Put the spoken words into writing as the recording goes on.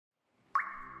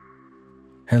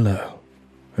Hello,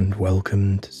 and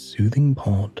welcome to Soothing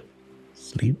Pod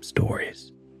Sleep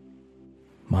Stories.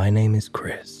 My name is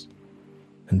Chris,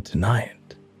 and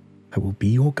tonight I will be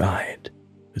your guide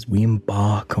as we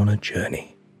embark on a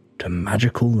journey to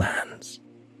magical lands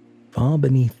far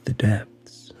beneath the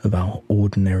depths of our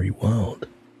ordinary world,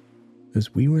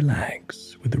 as we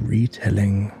relax with a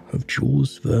retelling of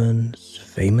Jules Verne's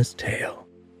famous tale,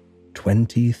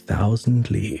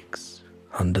 20,000 Leagues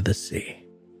Under the Sea.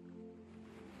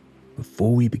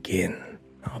 Before we begin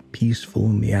our peaceful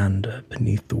meander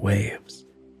beneath the waves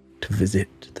to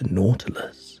visit the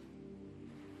Nautilus,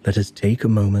 let us take a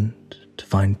moment to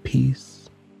find peace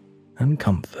and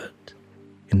comfort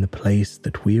in the place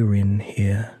that we are in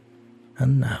here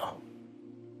and now.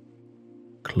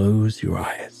 Close your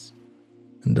eyes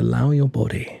and allow your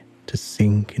body to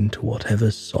sink into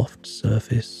whatever soft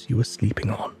surface you are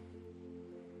sleeping on.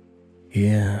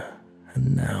 Here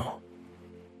and now.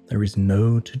 There is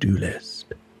no to-do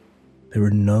list. There are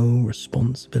no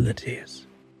responsibilities.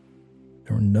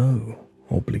 There are no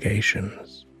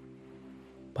obligations.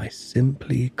 By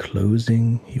simply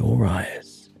closing your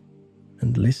eyes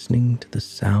and listening to the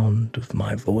sound of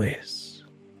my voice,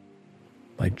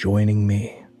 by joining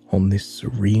me on this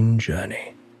serene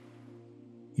journey,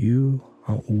 you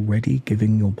are already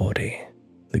giving your body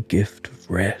the gift of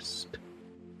rest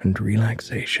and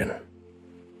relaxation.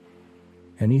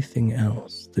 Anything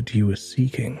else that you are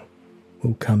seeking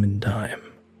will come in time.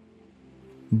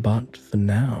 But for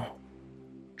now,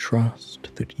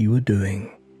 trust that you are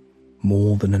doing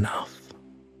more than enough.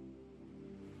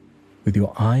 With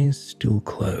your eyes still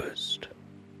closed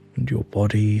and your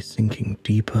body sinking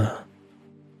deeper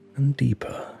and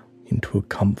deeper into a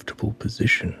comfortable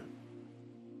position,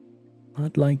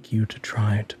 I'd like you to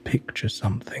try to picture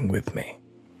something with me.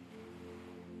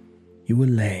 You are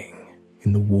laying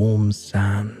in the warm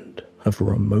sand of a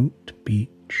remote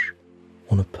beach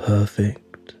on a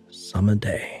perfect summer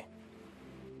day.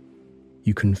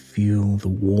 You can feel the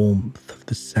warmth of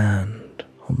the sand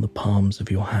on the palms of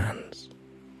your hands,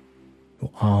 your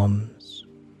arms,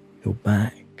 your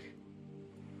back,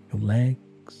 your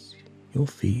legs, your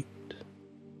feet,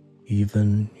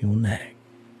 even your neck,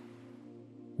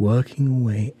 working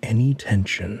away any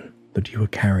tension that you are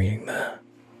carrying there.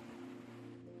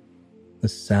 The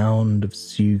sound of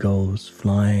seagulls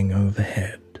flying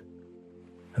overhead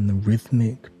and the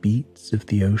rhythmic beats of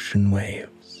the ocean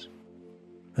waves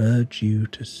urge you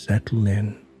to settle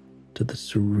in to the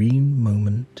serene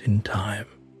moment in time,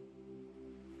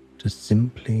 to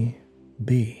simply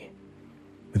be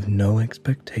with no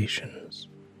expectations.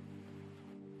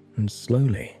 And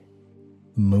slowly,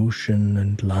 the motion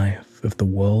and life of the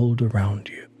world around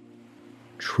you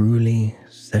truly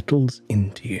settles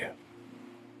into you.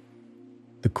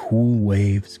 The cool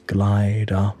waves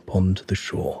glide up onto the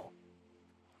shore,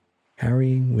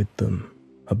 carrying with them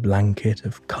a blanket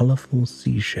of colourful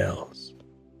seashells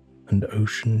and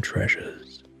ocean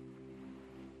treasures.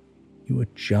 You are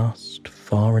just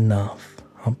far enough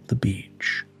up the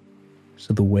beach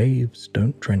so the waves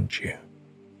don't drench you.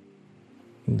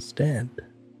 Instead,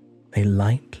 they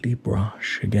lightly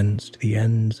brush against the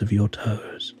ends of your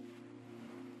toes,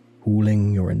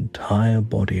 cooling your entire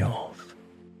body off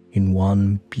in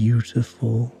one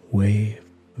beautiful wave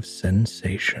of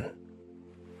sensation.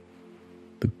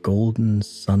 The golden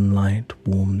sunlight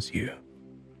warms you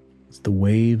as the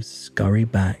waves scurry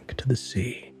back to the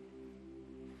sea,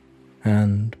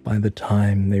 and by the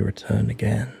time they return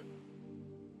again,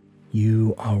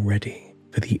 you are ready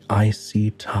for the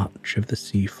icy touch of the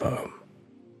sea foam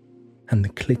and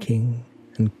the clicking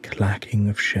and clacking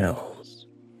of shells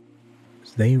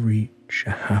as they reach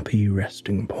a happy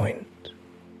resting point.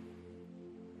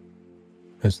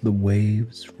 As the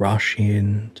waves rush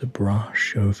in to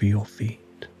brush over your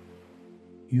feet,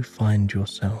 you find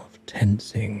yourself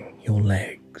tensing your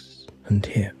legs and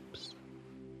hips.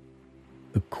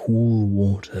 The cool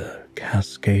water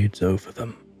cascades over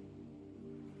them,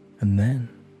 and then,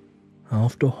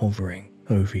 after hovering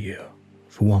over you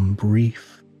for one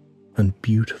brief and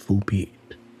beautiful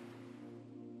beat,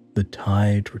 the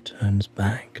tide returns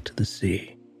back to the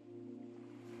sea.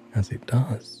 As it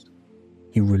does,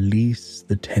 you release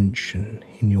the tension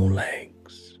in your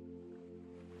legs,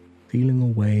 feeling a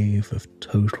wave of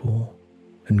total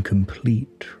and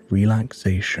complete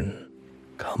relaxation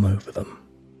come over them.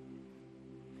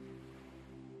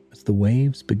 As the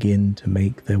waves begin to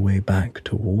make their way back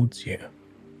towards you,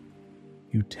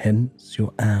 you tense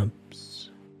your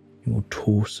abs, your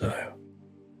torso,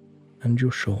 and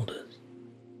your shoulders.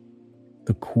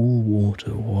 The cool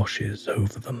water washes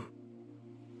over them,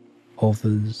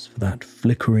 hovers for that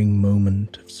flickering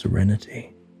moment of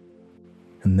serenity,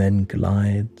 and then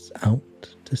glides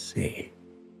out to sea.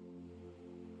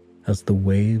 As the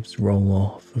waves roll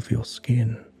off of your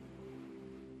skin,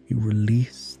 you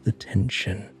release the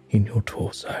tension in your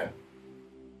torso.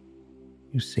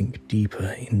 You sink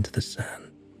deeper into the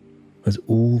sand as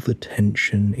all the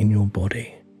tension in your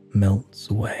body melts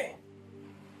away.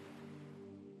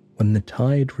 When the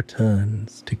tide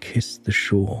returns to kiss the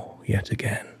shore yet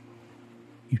again,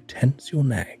 you tense your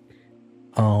neck,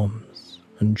 arms,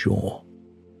 and jaw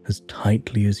as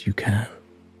tightly as you can.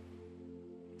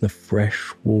 The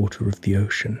fresh water of the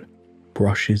ocean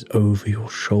brushes over your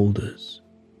shoulders,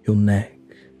 your neck,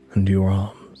 and your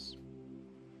arms.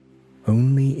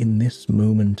 Only in this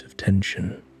moment of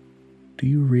tension do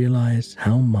you realize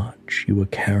how much you are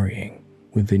carrying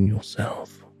within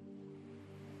yourself.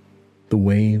 The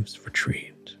waves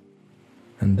retreat,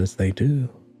 and as they do,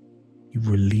 you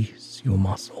release your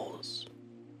muscles.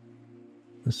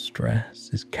 The stress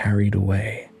is carried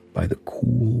away by the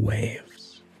cool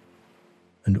waves,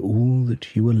 and all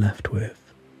that you are left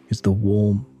with is the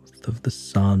warmth of the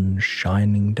sun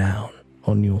shining down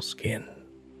on your skin.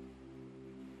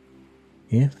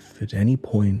 If at any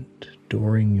point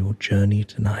during your journey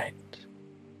tonight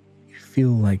you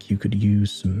feel like you could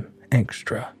use some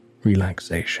extra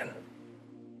relaxation,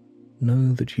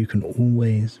 know that you can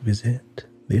always visit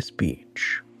this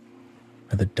beach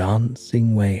where the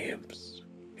dancing waves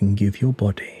can give your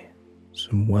body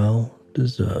some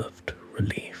well-deserved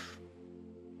relief.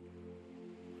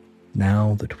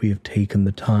 Now that we have taken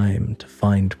the time to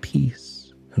find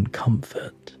peace and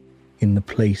comfort in the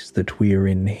place that we are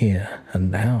in here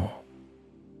and now,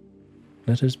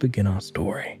 let us begin our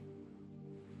story.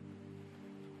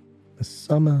 The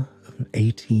summer of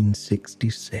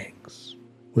 1866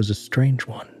 was a strange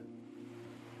one.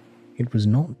 It was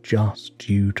not just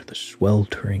due to the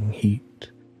sweltering heat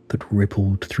that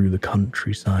rippled through the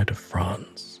countryside of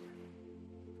France,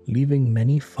 leaving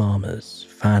many farmers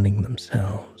fanning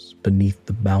themselves beneath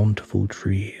the bountiful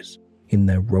trees in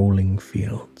their rolling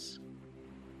fields.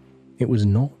 It was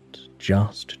not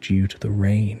just due to the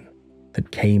rain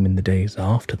that came in the days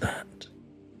after that,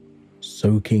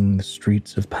 soaking the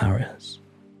streets of Paris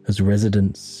as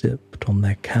residents sipped on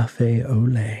their café au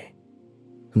lait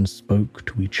and spoke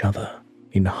to each other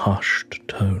in hushed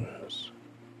tones.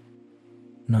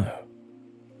 No,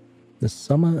 the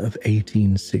summer of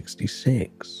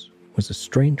 1866 was a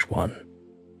strange one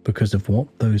because of what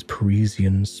those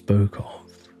Parisians spoke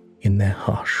of in their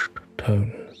hushed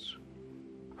tones.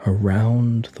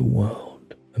 Around the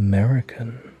world,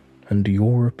 American and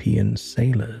European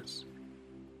sailors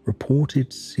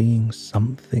reported seeing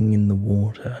something in the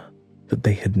water that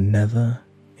they had never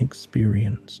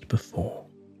experienced before.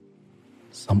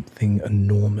 Something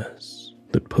enormous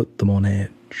that put them on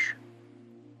edge.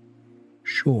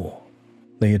 Sure,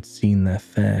 they had seen their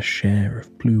fair share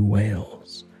of blue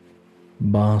whales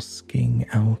basking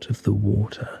out of the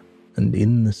water and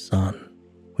in the sun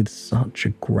with such a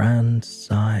grand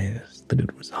size that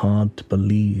it was hard to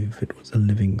believe it was a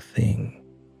living thing.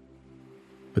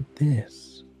 But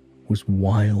this was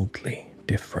wildly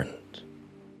different.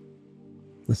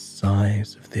 The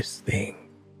size of this thing,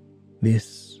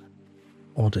 this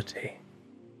oddity,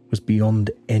 was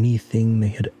beyond anything they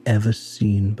had ever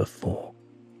seen before.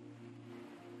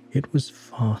 It was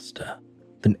faster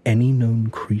than any known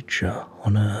creature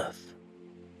on Earth,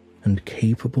 and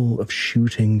capable of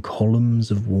shooting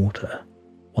columns of water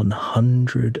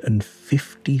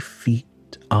 150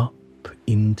 feet up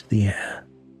into the air.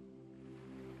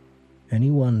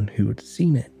 Anyone who had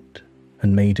seen it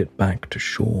and made it back to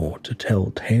shore to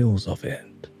tell tales of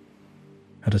it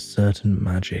had a certain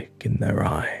magic in their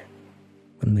eye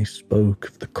when they spoke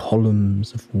of the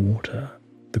columns of water,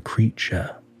 the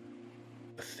creature,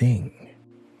 the thing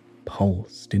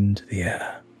pulsed into the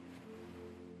air.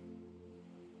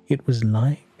 It was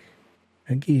like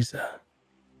a geyser.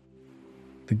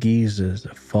 The geysers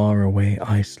of faraway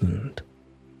Iceland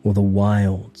or the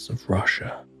wilds of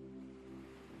Russia.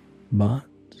 But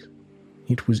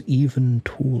it was even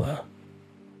taller.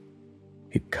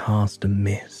 It cast a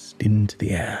mist into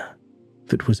the air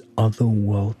that was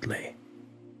otherworldly,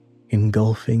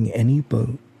 engulfing any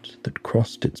boat that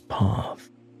crossed its path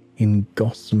in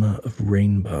gossamer of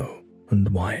rainbow and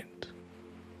white.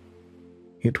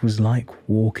 It was like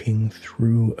walking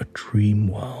through a dream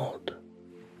world.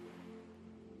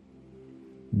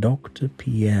 Dr.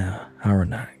 Pierre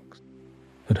Aronnax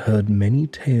had heard many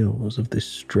tales of this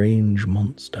strange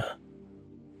monster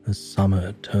as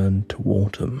summer turned to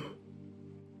autumn,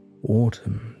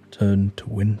 autumn turned to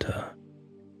winter,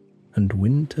 and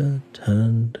winter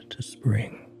turned to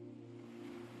spring.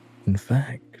 In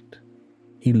fact,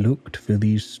 He looked for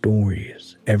these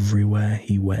stories everywhere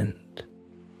he went.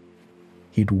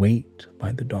 He'd wait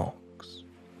by the docks,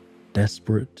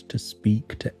 desperate to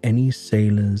speak to any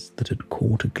sailors that had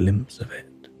caught a glimpse of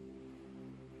it.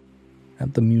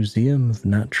 At the Museum of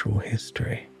Natural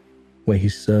History, where he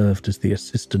served as the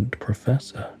assistant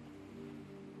professor,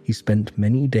 he spent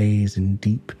many days in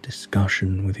deep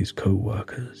discussion with his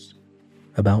co-workers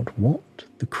about what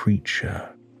the creature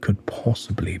could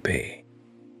possibly be.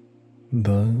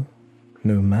 Though,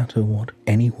 no matter what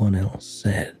anyone else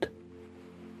said,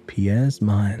 Pierre's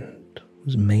mind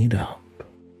was made up.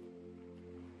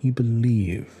 He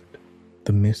believed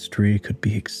the mystery could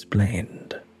be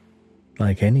explained,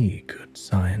 like any good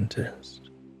scientist.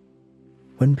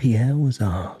 When Pierre was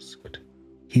asked,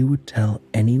 he would tell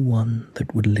anyone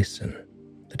that would listen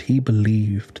that he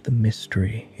believed the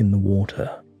mystery in the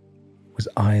water was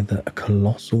either a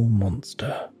colossal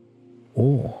monster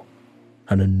or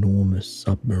an enormous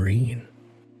submarine.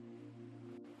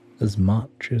 As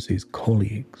much as his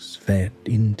colleagues fed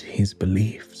into his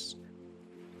beliefs,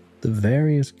 the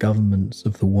various governments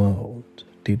of the world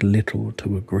did little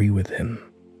to agree with him.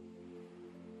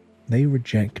 They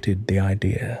rejected the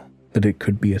idea that it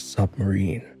could be a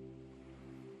submarine.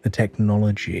 The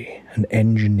technology and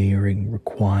engineering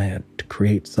required to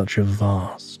create such a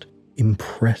vast,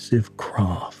 impressive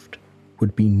craft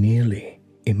would be nearly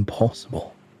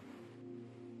impossible.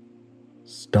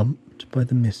 Stumped by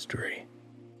the mystery,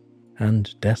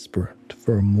 and desperate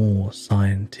for a more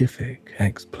scientific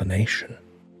explanation,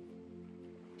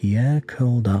 Pierre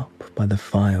curled up by the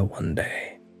fire one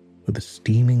day with a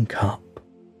steaming cup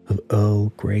of Earl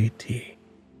Grey tea.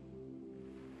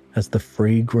 As the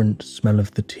fragrant smell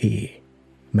of the tea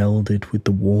melded with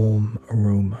the warm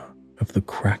aroma of the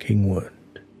cracking wood,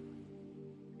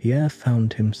 Pierre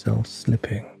found himself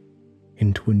slipping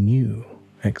into a new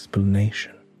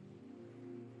explanation.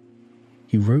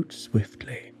 He wrote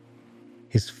swiftly,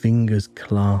 his fingers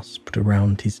clasped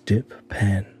around his dip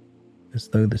pen as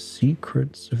though the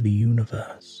secrets of the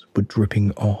universe were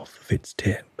dripping off of its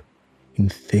tip in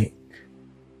thick,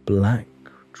 black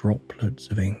droplets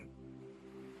of ink.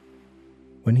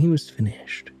 When he was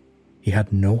finished, he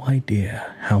had no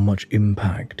idea how much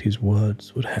impact his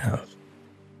words would have.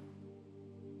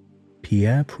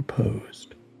 Pierre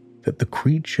proposed that the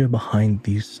creature behind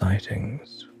these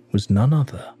sightings was none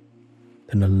other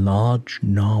than a large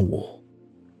narwhal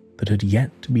that had yet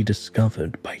to be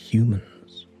discovered by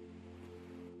humans.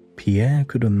 Pierre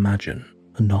could imagine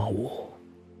a narwhal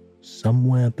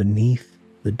somewhere beneath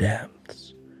the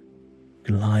depths,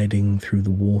 gliding through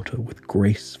the water with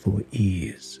graceful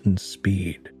ease and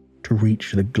speed to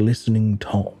reach the glistening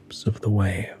tops of the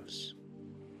waves.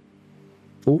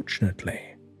 Fortunately,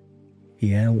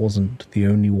 Pierre wasn't the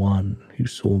only one who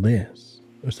saw this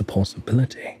as a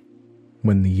possibility.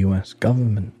 When the US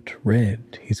government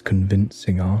read his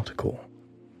convincing article,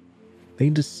 they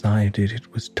decided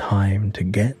it was time to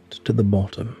get to the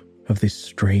bottom of this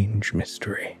strange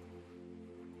mystery.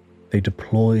 They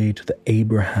deployed the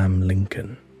Abraham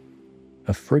Lincoln,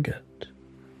 a frigate,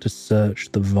 to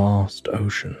search the vast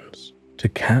oceans to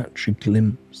catch a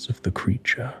glimpse of the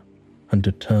creature and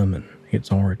determine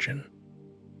its origin.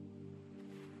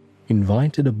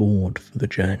 Invited aboard for the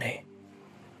journey,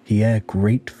 Pierre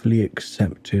gratefully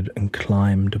accepted and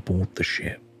climbed aboard the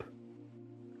ship.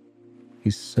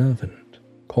 His servant,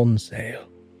 Conseil,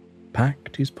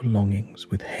 packed his belongings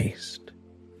with haste.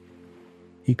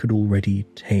 He could already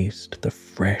taste the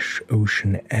fresh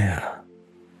ocean air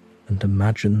and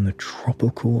imagine the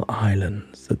tropical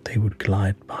islands that they would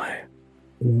glide by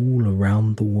all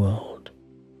around the world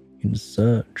in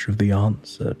search of the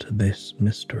answer to this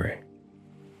mystery.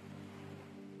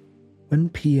 When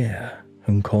Pierre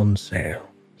and Conseil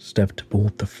stepped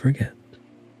aboard the frigate,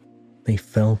 they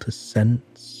felt a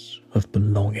sense of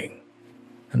belonging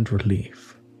and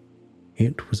relief.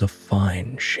 It was a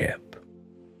fine ship,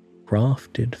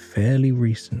 crafted fairly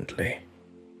recently,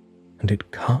 and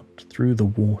it cut through the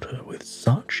water with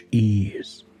such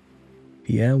ease,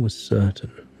 Pierre was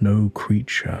certain no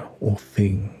creature or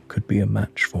thing could be a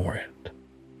match for it.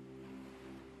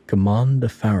 Commander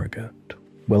Farragut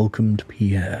welcomed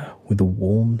Pierre with a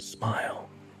warm smile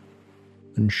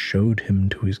and showed him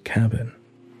to his cabin,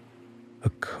 a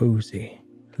cozy,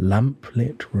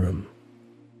 lamp-lit room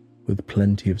with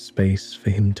plenty of space for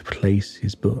him to place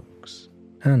his books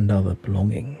and other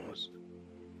belongings.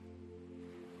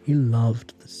 He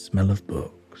loved the smell of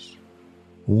books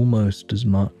almost as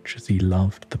much as he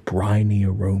loved the briny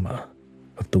aroma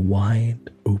of the wide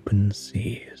open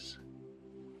seas.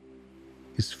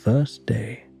 His first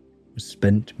day was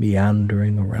spent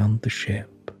meandering around the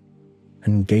ship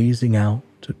and gazing out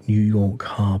at New York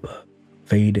Harbor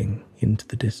fading into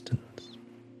the distance.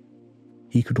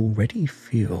 He could already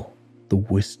feel the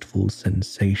wistful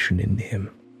sensation in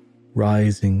him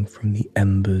rising from the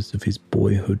embers of his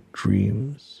boyhood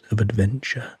dreams of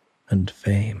adventure and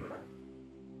fame.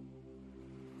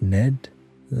 Ned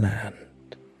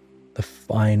Land, the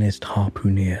finest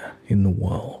harpooner in the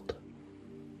world,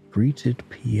 greeted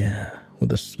Pierre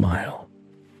with a smile,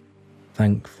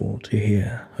 thankful to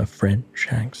hear a French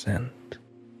accent.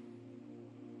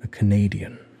 A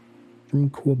Canadian from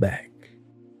Quebec,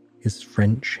 his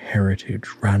French heritage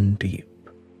ran deep,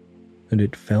 and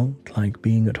it felt like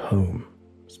being at home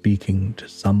speaking to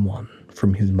someone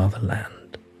from his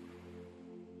motherland.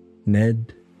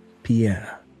 Ned,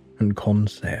 Pierre, and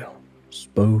Conseil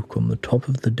spoke on the top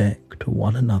of the deck to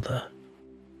one another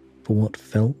for what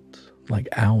felt like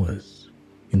hours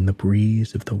in the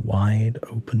breeze of the wide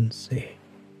open sea.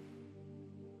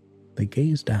 They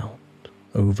gazed out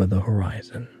over the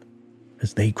horizon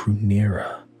as they grew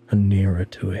nearer and nearer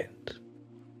to it,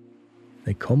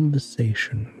 their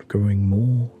conversation growing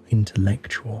more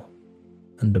intellectual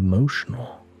and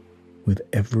emotional with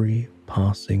every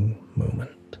passing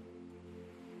moment.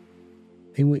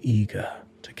 They were eager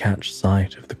to catch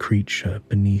sight of the creature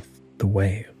beneath the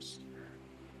waves,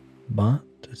 but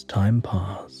as time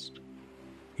passed,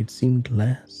 it seemed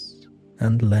less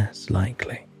and less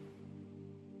likely.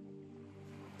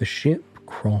 The ship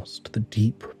crossed the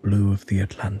deep blue of the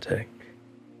Atlantic,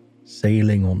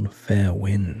 sailing on fair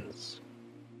winds.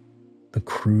 The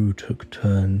crew took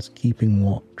turns keeping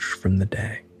watch from the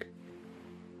deck.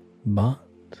 But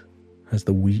as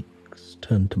the weeks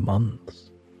turned to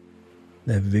months,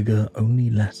 their vigor only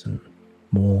lessened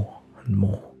more and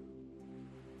more.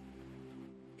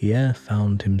 Pierre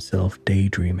found himself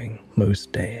daydreaming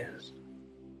most days,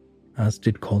 as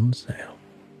did Conseil,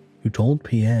 who told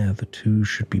Pierre the two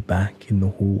should be back in the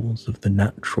halls of the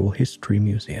Natural History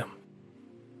Museum,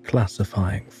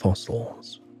 classifying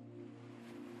fossils.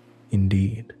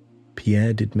 Indeed,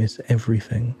 Pierre did miss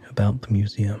everything about the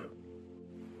museum.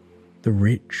 The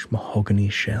rich mahogany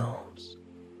shelves,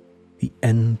 the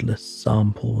endless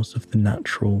samples of the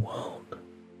natural world,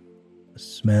 the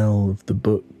smell of the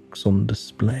books on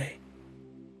display,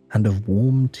 and of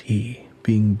warm tea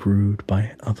being brewed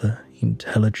by other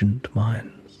intelligent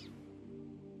minds.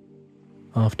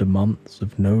 After months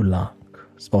of no luck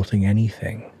spotting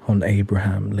anything on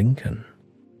Abraham Lincoln,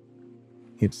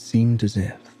 it seemed as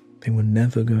if they were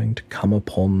never going to come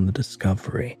upon the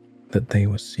discovery that they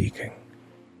were seeking.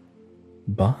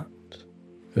 But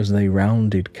as they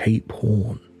rounded Cape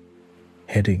Horn,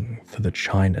 heading for the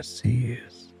China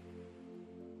Seas,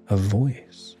 a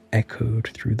voice echoed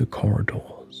through the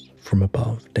corridors from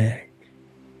above deck.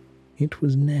 It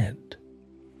was Ned,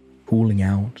 calling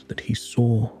out that he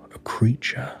saw a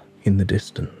creature in the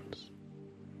distance.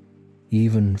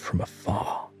 Even from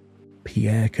afar,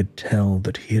 Pierre could tell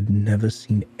that he had never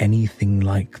seen anything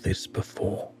like this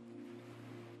before.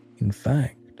 In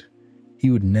fact, he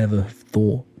would never have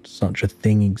thought such a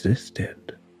thing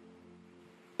existed.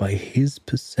 By his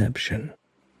perception,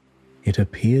 it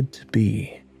appeared to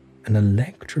be an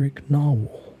electric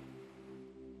narwhal.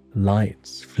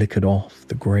 Lights flickered off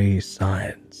the grey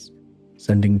sides,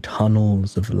 sending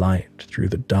tunnels of light through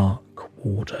the dark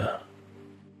water.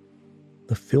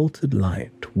 The filtered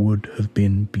light would have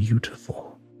been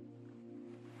beautiful,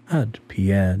 had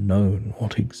Pierre known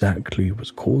what exactly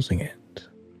was causing it.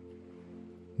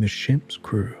 The ship's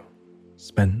crew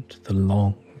spent the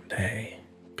long day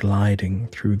gliding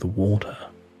through the water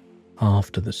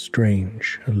after the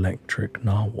strange electric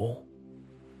narwhal.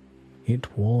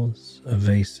 It was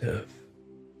evasive,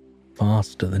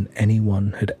 faster than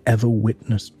anyone had ever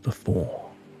witnessed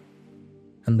before,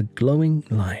 and the glowing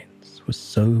lights were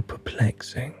so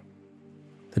perplexing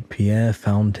that Pierre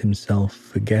found himself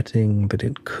forgetting that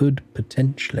it could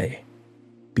potentially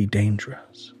be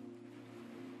dangerous.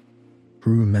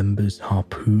 Crew members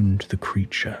harpooned the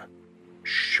creature,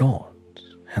 shot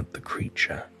at the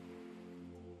creature,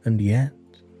 and yet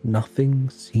nothing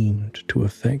seemed to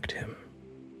affect him.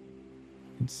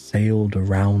 It sailed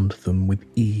around them with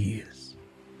ease,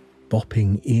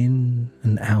 bopping in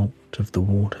and out of the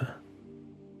water,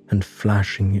 and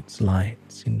flashing its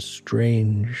lights in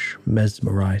strange,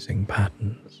 mesmerizing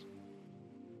patterns.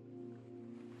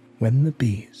 When the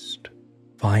beast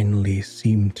finally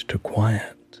seemed to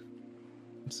quiet,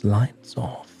 its lights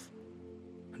off,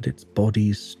 and its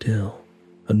body still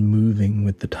and moving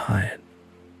with the tide,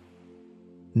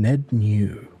 Ned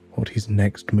knew what his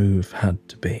next move had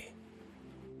to be.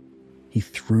 He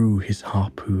threw his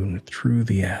harpoon through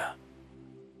the air,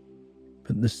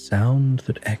 but the sound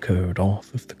that echoed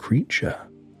off of the creature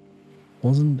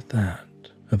wasn't that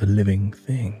of a living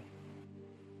thing.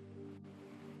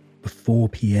 Before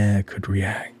Pierre could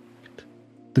react,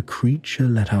 the creature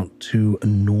let out two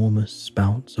enormous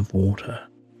spouts of water,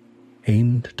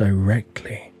 aimed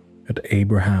directly at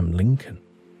Abraham Lincoln.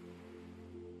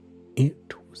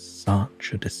 It was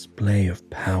such a display of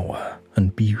power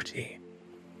and beauty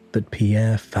that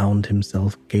Pierre found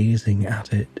himself gazing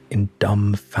at it in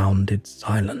dumbfounded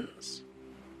silence.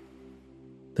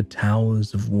 The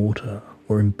towers of water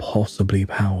were impossibly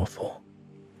powerful,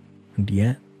 and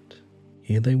yet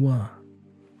here they were,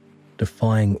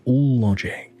 defying all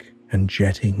logic and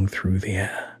jetting through the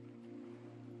air.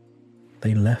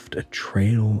 They left a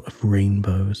trail of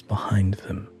rainbows behind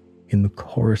them in the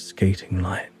coruscating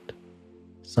light,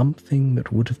 something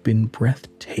that would have been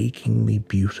breathtakingly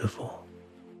beautiful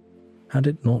had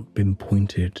it not been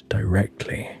pointed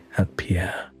directly at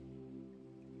Pierre.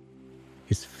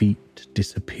 His feet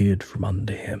disappeared from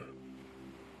under him.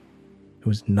 It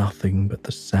was nothing but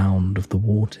the sound of the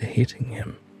water hitting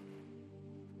him,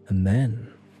 and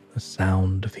then the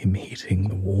sound of him hitting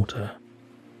the water.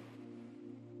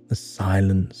 The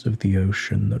silence of the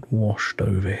ocean that washed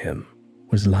over him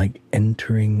was like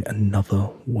entering another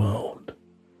world.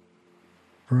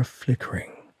 For a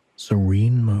flickering,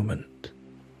 serene moment,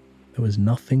 there was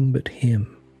nothing but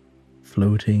him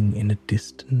floating in a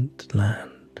distant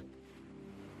land.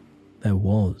 There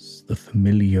was the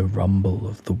familiar rumble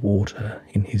of the water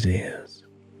in his ears,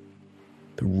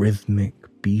 the rhythmic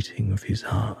beating of his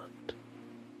heart,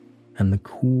 and the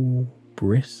cool,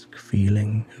 brisk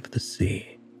feeling of the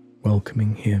sea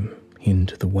welcoming him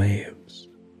into the waves.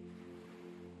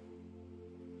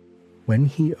 When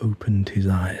he opened his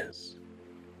eyes,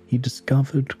 he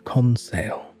discovered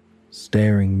Conseil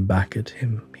staring back at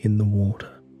him in the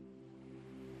water.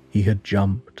 He had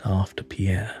jumped after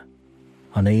Pierre,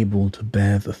 unable to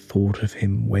bear the thought of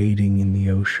him wading in the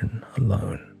ocean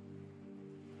alone.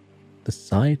 The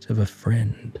sight of a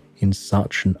friend in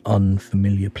such an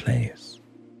unfamiliar place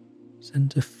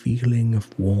sent a feeling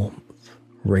of warmth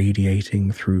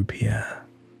radiating through Pierre,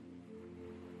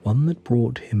 one that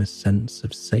brought him a sense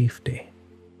of safety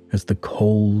as the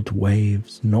cold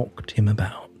waves knocked him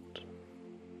about.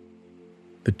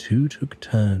 The two took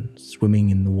turns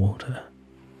swimming in the water,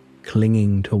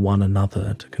 clinging to one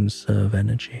another to conserve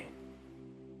energy.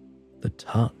 The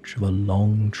touch of a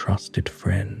long-trusted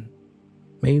friend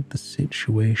made the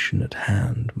situation at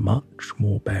hand much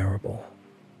more bearable.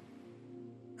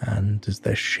 And as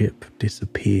their ship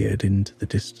disappeared into the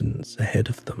distance ahead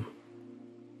of them,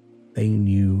 they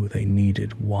knew they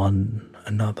needed one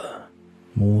another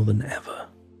more than ever.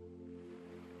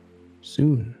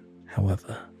 Soon,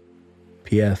 however,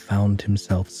 Pierre found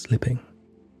himself slipping.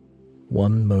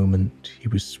 One moment he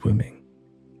was swimming,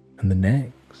 and the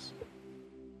next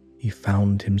he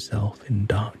found himself in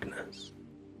darkness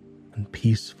and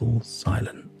peaceful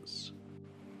silence.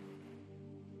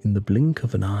 In the blink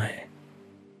of an eye,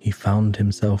 he found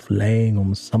himself laying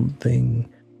on something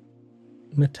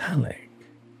metallic.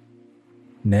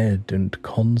 Ned and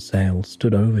Conseil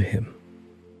stood over him,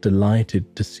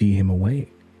 delighted to see him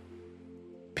awake.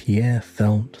 Pierre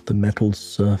felt the metal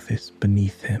surface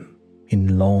beneath him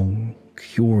in long,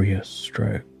 curious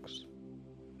strokes.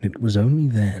 It was only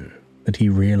then that he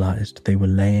realized they were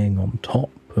laying on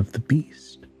top of the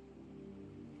beast.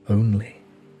 Only,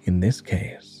 in this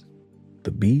case,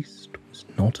 the beast was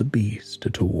not a beast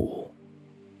at all.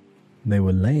 They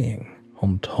were laying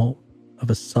on top of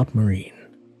a submarine.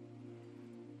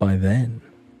 By then,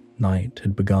 night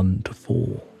had begun to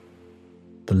fall.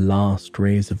 The last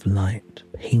rays of light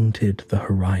painted the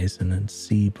horizon and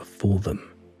sea before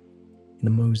them in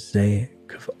a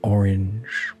mosaic of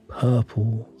orange,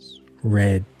 purples,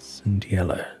 reds, and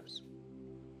yellows.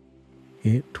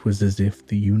 It was as if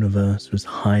the universe was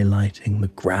highlighting the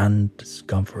grand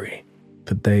discovery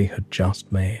that they had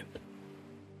just made.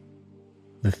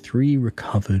 The three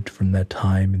recovered from their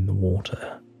time in the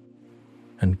water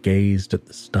and gazed at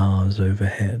the stars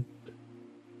overhead,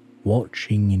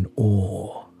 watching in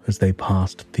awe as they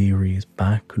passed theories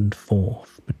back and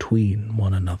forth between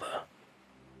one another.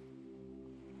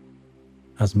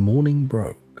 As morning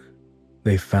broke,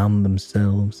 they found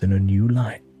themselves in a new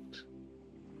light.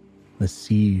 The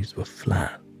seas were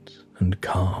flat and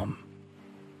calm,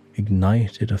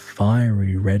 ignited a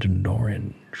fiery red and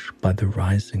orange by the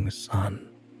rising sun.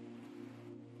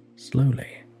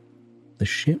 Slowly, the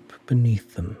ship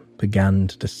beneath them began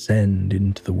to descend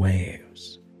into the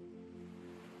waves.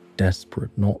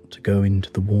 Desperate not to go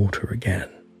into the water again,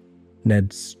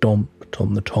 Ned stomped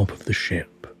on the top of the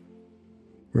ship,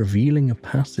 revealing a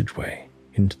passageway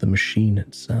into the machine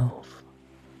itself.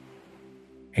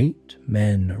 8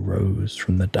 men arose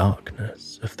from the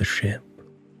darkness of the ship,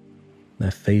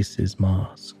 their faces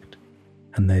masked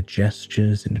and their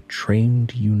gestures in a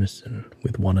trained unison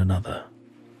with one another.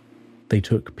 They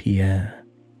took Pierre,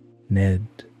 Ned,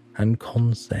 and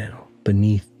Conseil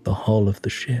beneath the hull of the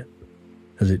ship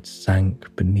as it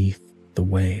sank beneath the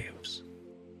waves.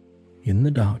 In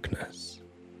the darkness,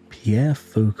 Pierre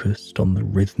focused on the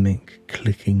rhythmic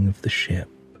clicking of the ship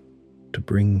to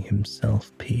bring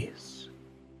himself peace.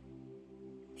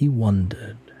 He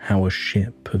wondered how a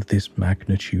ship of this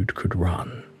magnitude could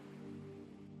run,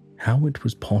 how it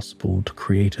was possible to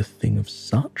create a thing of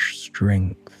such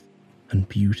strength and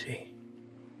beauty.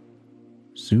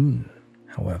 Soon,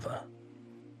 however,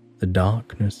 the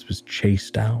darkness was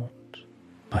chased out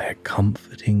by a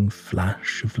comforting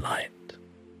flash of light.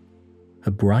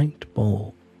 A bright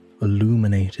bulb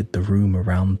illuminated the room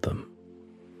around them,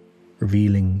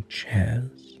 revealing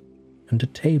chairs and a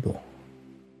table.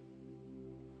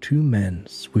 2 men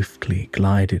swiftly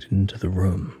glided into the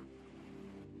room,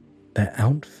 their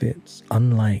outfits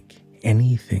unlike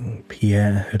anything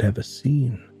Pierre had ever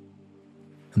seen,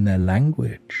 and their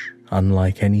language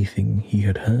unlike anything he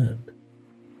had heard.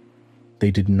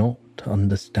 They did not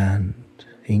understand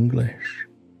English,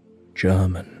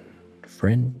 German,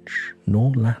 French,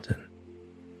 nor Latin,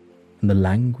 and the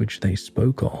language they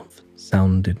spoke of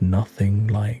sounded nothing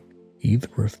like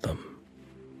either of them.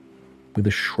 With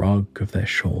a shrug of their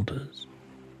shoulders,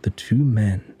 the 2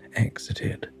 men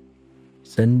exited,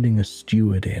 sending a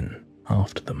steward in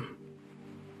after them.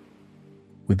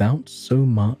 Without so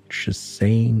much as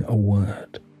saying a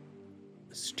word,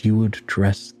 the steward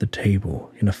dressed the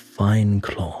table in a fine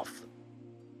cloth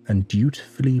and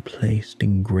dutifully placed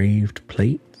engraved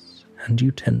plates and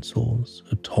utensils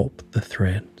atop the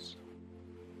threads.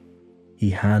 He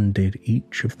handed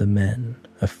each of the men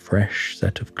a fresh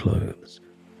set of clothes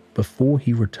before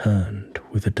he returned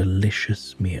with a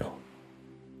delicious meal.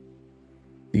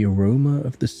 The aroma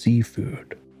of the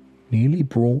seafood nearly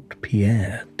brought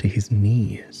Pierre to his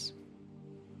knees.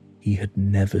 He had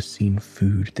never seen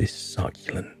food this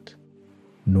succulent,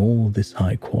 nor this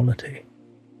high quality.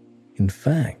 In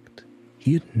fact,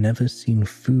 he had never seen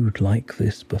food like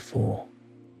this before.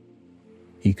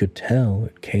 He could tell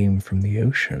it came from the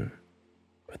ocean,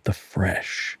 but the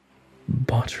fresh,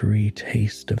 buttery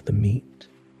taste of the meat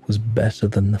was better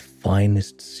than the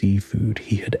finest seafood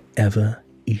he had ever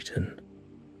eaten.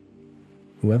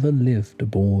 Whoever lived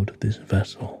aboard this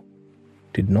vessel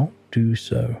did not do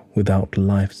so without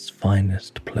life's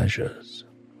finest pleasures.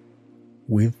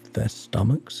 With their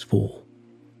stomachs full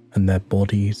and their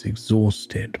bodies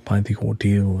exhausted by the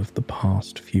ordeal of the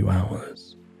past few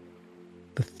hours,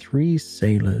 the 3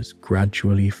 sailors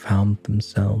gradually found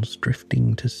themselves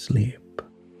drifting to sleep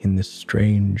in this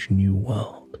strange new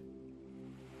world.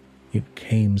 It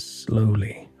came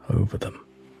slowly over them,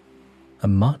 a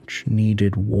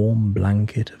much-needed warm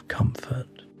blanket of comfort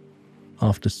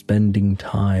after spending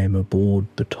time aboard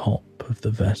the top of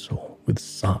the vessel with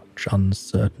such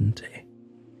uncertainty.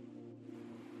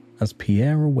 As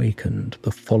Pierre awakened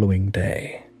the following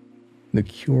day, the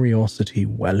curiosity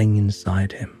welling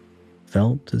inside him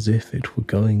felt as if it were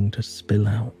going to spill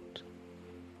out.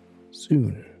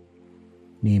 Soon,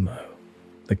 Nemo,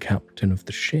 the captain of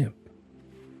the ship,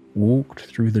 walked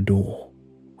through the door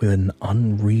with an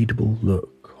unreadable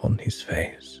look on his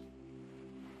face.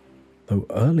 Though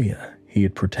earlier he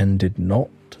had pretended not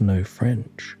to know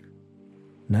French,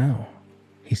 now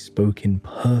he spoke in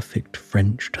perfect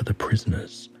French to the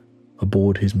prisoners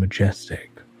aboard his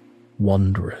majestic,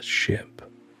 wondrous ship.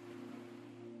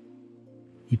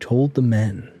 He told the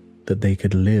men that they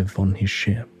could live on his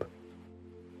ship,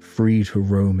 free to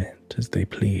roam it as they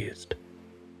pleased.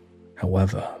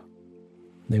 However,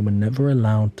 they were never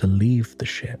allowed to leave the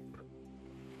ship.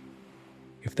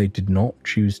 If they did not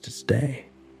choose to stay,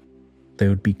 they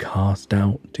would be cast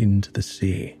out into the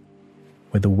sea,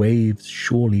 where the waves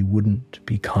surely wouldn't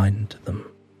be kind to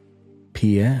them.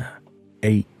 Pierre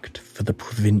ached for the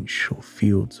provincial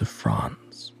fields of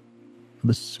France, for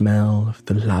the smell of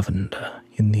the lavender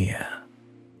in the air,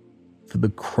 for the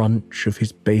crunch of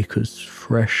his baker's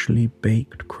freshly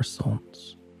baked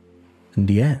croissants, and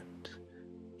yet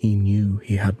he knew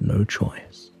he had no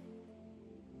choice.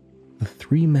 The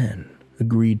 3 men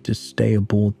agreed to stay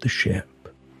aboard the ship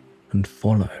and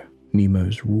follow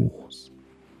Nemo's rules.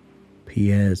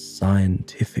 Pierre's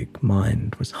scientific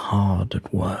mind was hard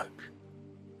at work,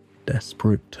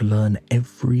 desperate to learn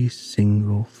every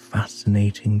single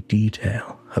fascinating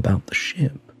detail about the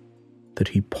ship that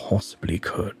he possibly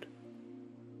could.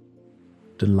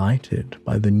 Delighted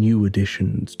by the new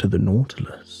additions to the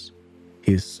Nautilus,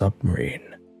 his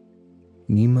submarine,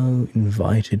 Nemo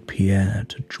invited Pierre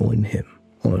to join him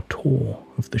on a tour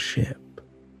of the ship.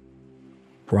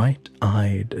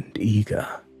 Bright-eyed and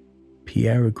eager,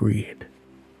 Pierre agreed,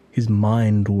 his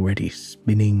mind already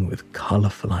spinning with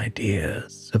colourful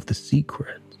ideas of the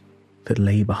secrets that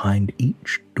lay behind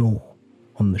each door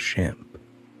on the ship.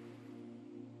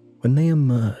 When they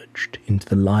emerged into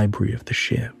the library of the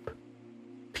ship,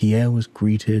 Pierre was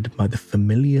greeted by the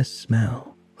familiar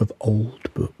smell of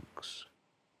old books.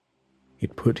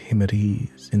 It put him at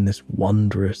ease in this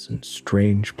wondrous and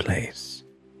strange place,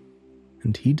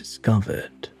 and he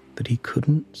discovered that he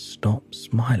couldn't stop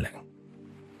smiling.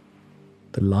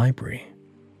 The library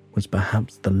was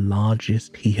perhaps the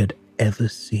largest he had ever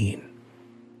seen.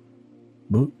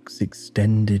 Books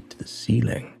extended to the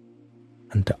ceiling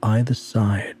and to either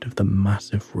side of the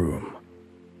massive room,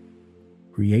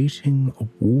 creating a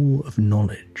wall of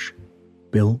knowledge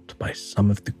built by some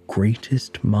of the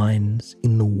greatest minds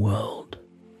in the world.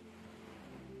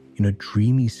 In a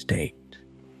dreamy state,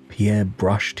 Pierre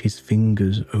brushed his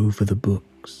fingers over the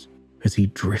books as he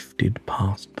drifted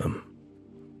past them.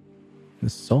 The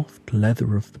soft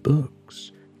leather of the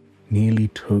books nearly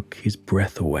took his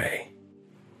breath away,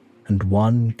 and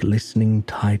one glistening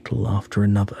title after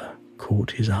another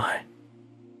caught his eye.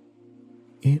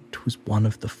 It was one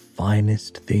of the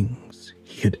finest things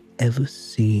he had ever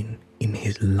seen in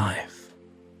his life.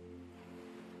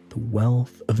 The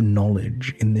wealth of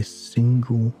knowledge in this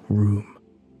single room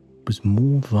was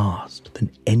more vast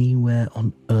than anywhere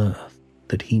on Earth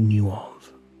that he knew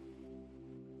of.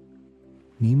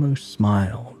 Nemo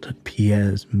smiled at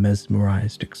Pierre's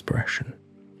mesmerized expression.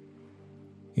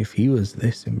 If he was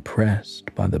this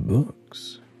impressed by the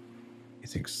books,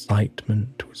 his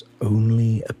excitement was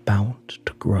only about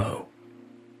to grow.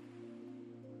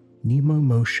 Nemo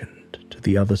motioned to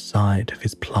the other side of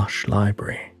his plush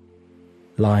library,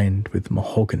 lined with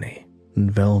mahogany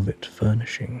and velvet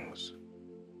furnishings.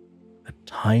 A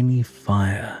tiny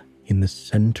fire in the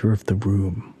center of the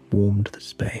room warmed the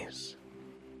space,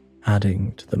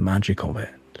 adding to the magic of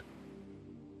it.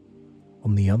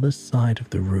 On the other side of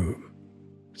the room,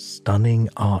 stunning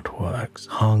artworks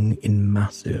hung in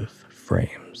massive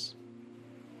frames.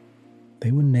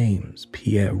 They were names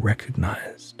Pierre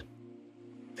recognized,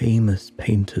 famous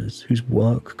painters whose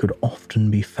work could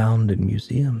often be found in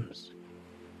museums.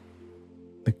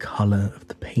 The color of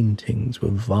the paintings were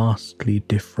vastly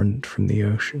different from the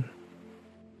ocean.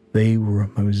 They were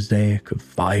a mosaic of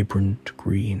vibrant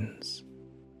greens,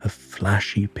 of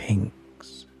flashy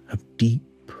pinks, of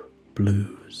deep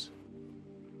blues.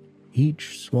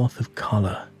 Each swath of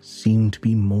color seemed to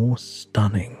be more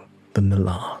stunning than the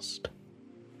last.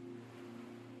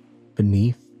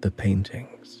 Beneath the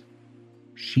paintings,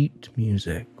 sheet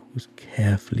music was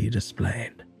carefully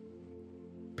displayed.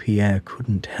 Pierre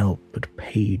couldn't help but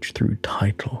page through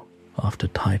title after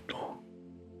title.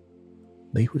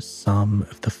 They were some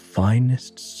of the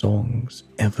finest songs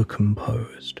ever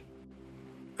composed,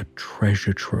 a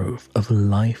treasure trove of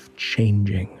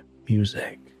life-changing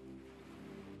music.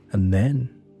 And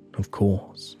then, of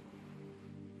course,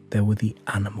 there were the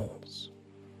animals.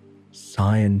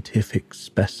 Scientific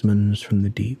specimens from the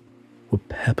deep were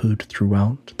peppered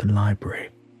throughout the library,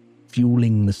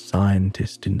 fueling the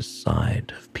scientist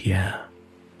inside of Pierre.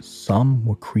 Some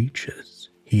were creatures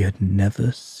he had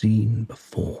never seen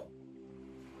before.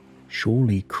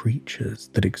 Surely creatures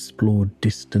that explored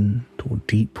distant or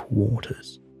deep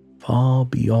waters, far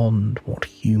beyond what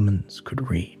humans could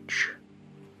reach.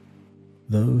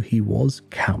 Though he was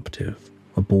captive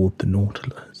aboard the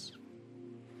Nautilus,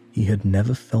 he had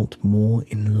never felt more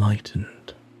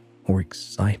enlightened or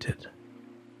excited.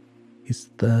 His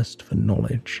thirst for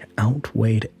knowledge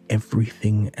outweighed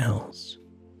everything else.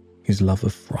 His love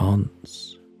of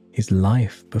France, his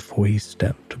life before he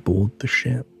stepped aboard the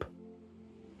ship.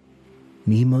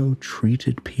 Nemo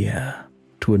treated Pierre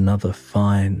to another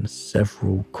fine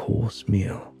several-course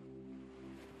meal.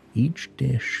 Each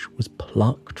dish was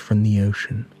plucked from the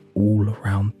ocean all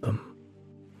around them.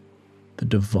 The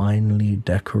divinely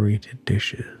decorated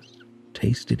dishes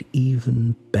tasted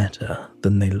even better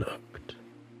than they looked.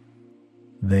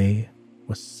 They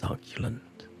were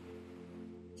succulent,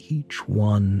 each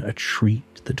one a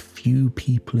treat that few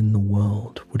people in the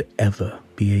world would ever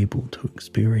be able to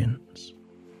experience.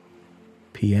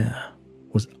 Pierre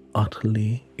was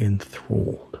utterly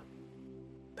enthralled.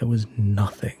 There was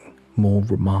nothing more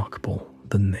remarkable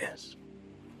than this.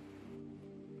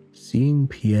 Seeing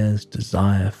Pierre's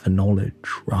desire for knowledge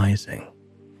rising,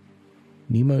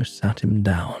 Nemo sat him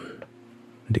down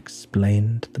and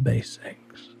explained the basics.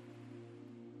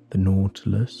 The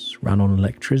Nautilus ran on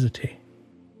electricity,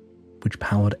 which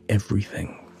powered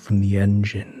everything from the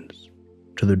engines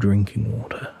to the drinking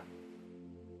water.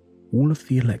 All of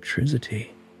the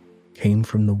electricity came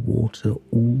from the water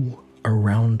all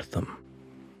around them,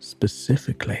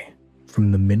 specifically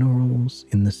from the minerals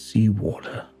in the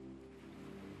seawater.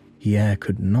 Pierre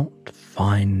could not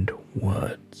find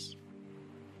words.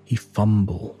 He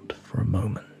fumbled for a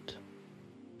moment,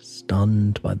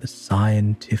 stunned by the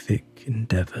scientific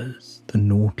endeavors the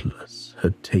Nautilus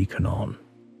had taken on.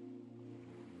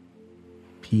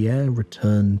 Pierre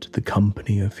returned to the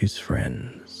company of his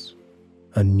friends,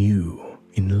 a new,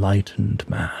 enlightened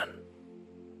man.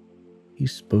 He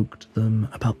spoke to them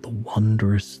about the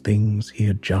wondrous things he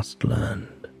had just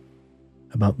learned,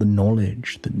 about the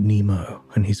knowledge that Nemo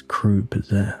and his crew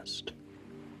possessed,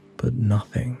 but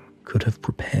nothing could have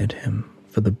prepared him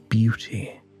for the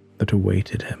beauty that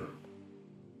awaited him.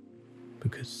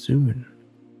 Because soon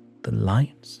the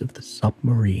lights of the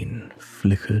submarine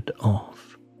flickered off.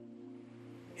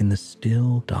 In the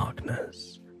still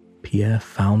darkness, Pierre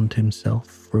found himself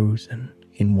frozen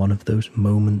in one of those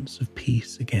moments of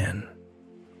peace again.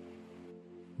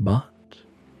 But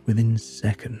within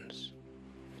seconds,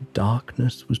 the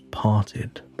darkness was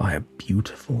parted by a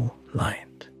beautiful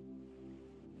light.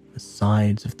 The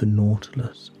sides of the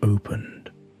Nautilus opened,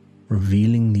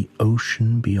 revealing the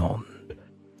ocean beyond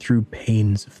through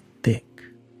panes of thick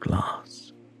glass.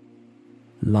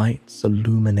 Lights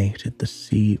illuminated the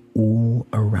sea all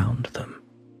around them,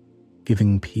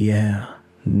 giving Pierre,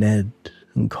 Ned,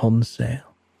 and Conseil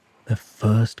their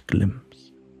first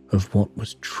glimpse of what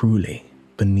was truly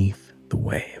beneath the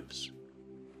waves.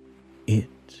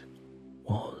 It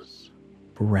was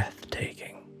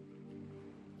breathtaking.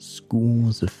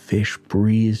 Schools of fish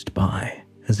breezed by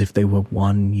as if they were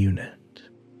one unit.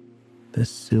 Their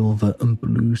silver and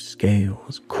blue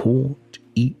scales caught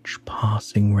each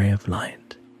passing ray of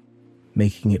light,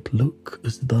 making it look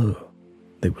as though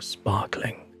they were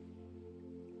sparkling.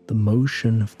 The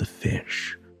motion of the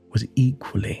fish was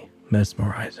equally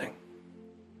mesmerizing.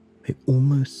 They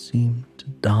almost seemed to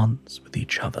dance with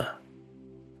each other,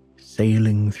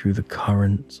 sailing through the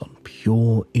currents on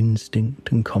pure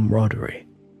instinct and camaraderie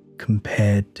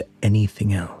compared to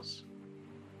anything else.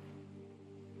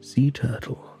 Sea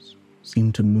turtles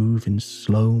seemed to move in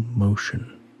slow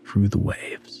motion through the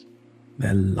waves.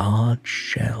 Their large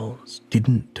shells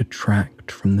didn't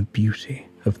detract from the beauty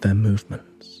of their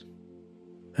movements.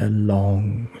 Their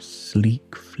long,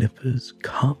 sleek flippers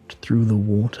cut through the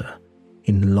water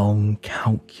in long,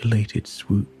 calculated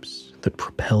swoops that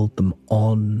propelled them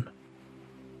on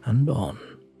and on.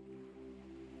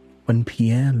 When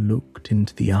Pierre looked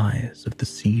into the eyes of the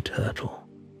sea turtle,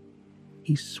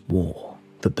 he swore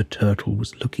that the turtle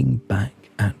was looking back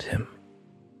at him.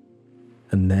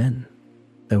 And then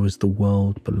there was the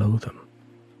world below them.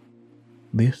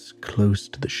 This close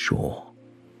to the shore,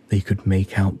 they could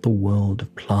make out the world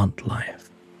of plant life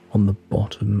on the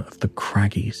bottom of the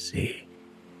craggy sea.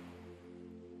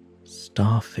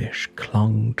 Starfish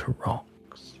clung to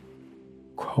rocks.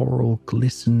 Coral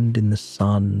glistened in the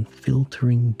sun,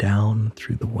 filtering down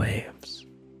through the waves.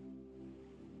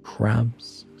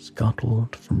 Crabs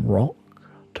scuttled from rock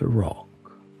to rock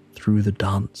through the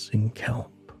dancing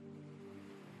kelp.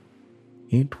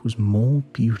 It was more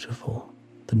beautiful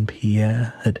than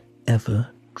Pierre had ever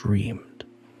dreamed.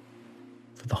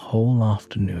 For the whole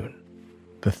afternoon,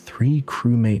 the three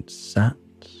crewmates sat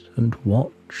and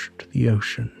watched the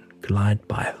ocean glide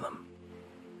by them.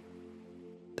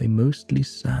 They mostly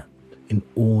sat in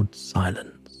awed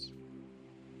silence.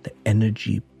 The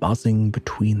energy buzzing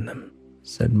between them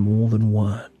said more than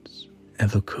words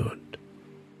ever could.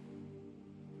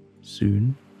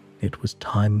 Soon it was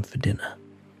time for dinner.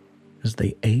 As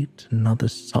they ate another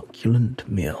succulent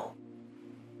meal,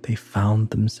 they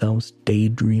found themselves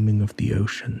daydreaming of the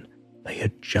ocean they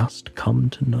had just come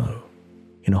to know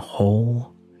in a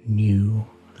whole new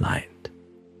light.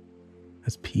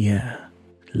 As Pierre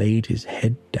laid his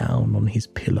head down on his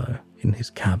pillow in his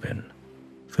cabin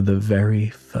for the very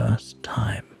first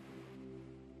time,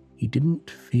 he didn't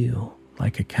feel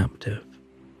like a captive.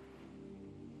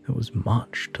 There was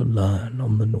much to learn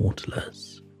on the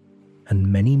Nautilus, and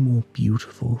many more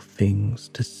beautiful things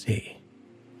to see.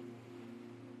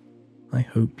 I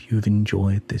hope you have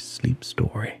enjoyed this sleep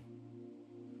story,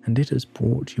 and it has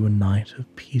brought you a night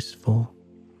of peaceful,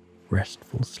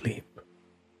 restful sleep.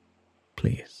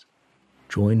 Please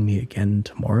join me again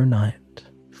tomorrow night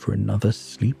for another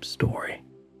sleep story.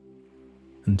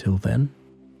 Until then,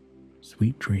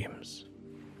 sweet dreams.